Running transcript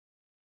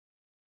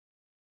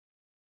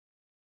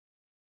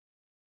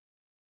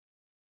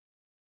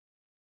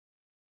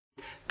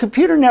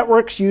Computer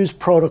networks use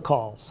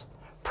protocols.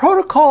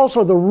 Protocols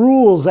are the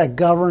rules that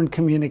govern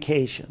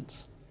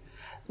communications.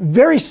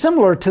 Very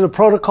similar to the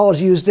protocols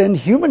used in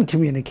human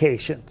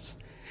communications.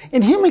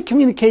 In human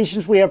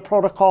communications, we have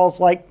protocols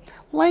like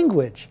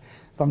language.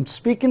 If I'm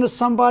speaking to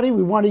somebody,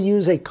 we want to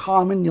use a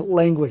common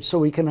language so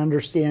we can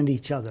understand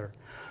each other.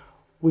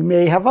 We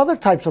may have other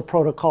types of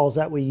protocols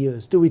that we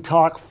use. Do we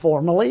talk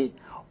formally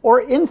or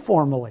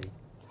informally?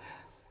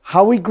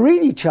 How we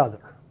greet each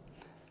other.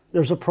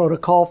 There's a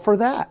protocol for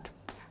that.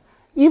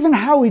 Even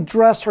how we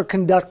dress or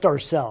conduct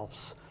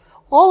ourselves.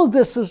 All of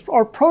this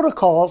are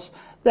protocols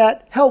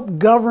that help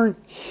govern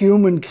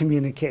human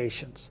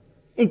communications.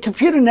 In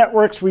computer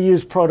networks, we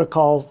use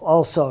protocols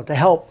also to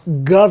help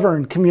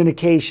govern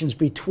communications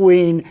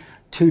between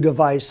two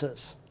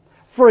devices.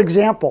 For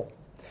example,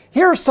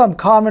 here are some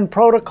common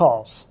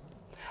protocols.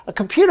 A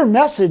computer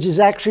message is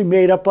actually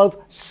made up of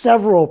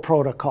several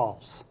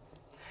protocols.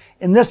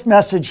 In this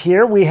message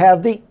here, we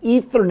have the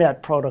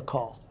Ethernet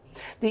protocol.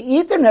 The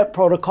Ethernet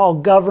protocol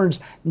governs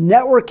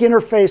network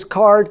interface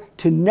card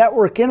to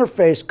network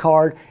interface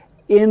card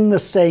in the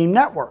same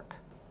network.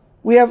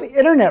 We have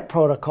Internet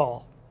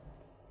protocol.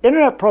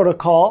 Internet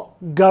protocol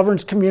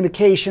governs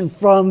communication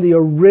from the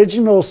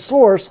original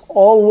source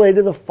all the way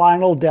to the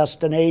final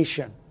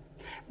destination.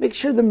 Make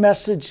sure the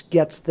message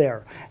gets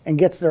there and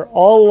gets there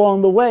all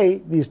along the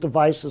way. These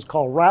devices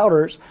called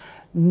routers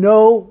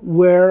know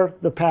where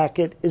the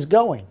packet is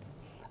going.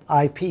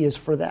 IP is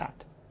for that.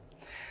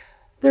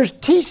 There's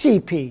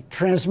TCP,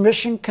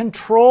 Transmission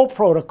Control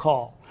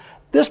Protocol.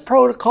 This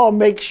protocol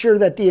makes sure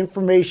that the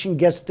information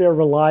gets there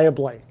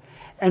reliably.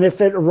 And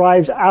if it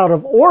arrives out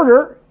of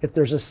order, if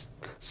there's a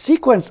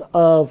sequence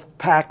of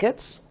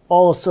packets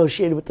all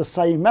associated with the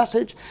same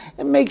message,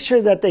 it makes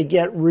sure that they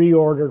get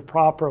reordered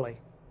properly.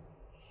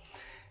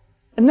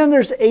 And then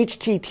there's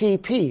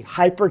HTTP,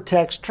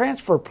 Hypertext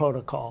Transfer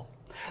Protocol.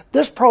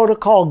 This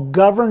protocol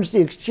governs the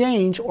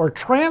exchange or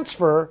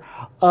transfer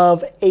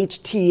of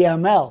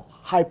HTML,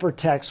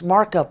 Hypertext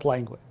Markup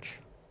Language.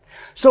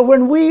 So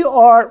when we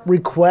are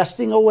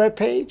requesting a web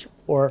page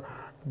or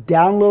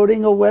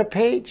downloading a web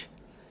page,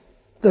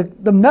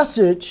 the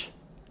message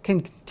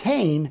can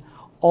contain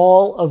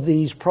all of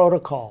these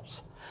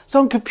protocols.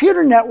 So in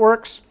computer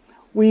networks,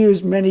 we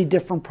use many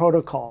different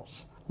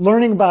protocols.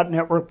 Learning about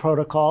network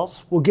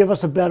protocols will give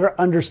us a better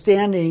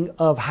understanding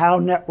of how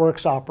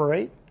networks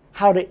operate,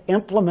 how to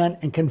implement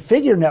and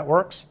configure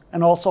networks,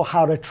 and also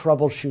how to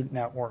troubleshoot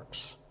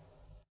networks.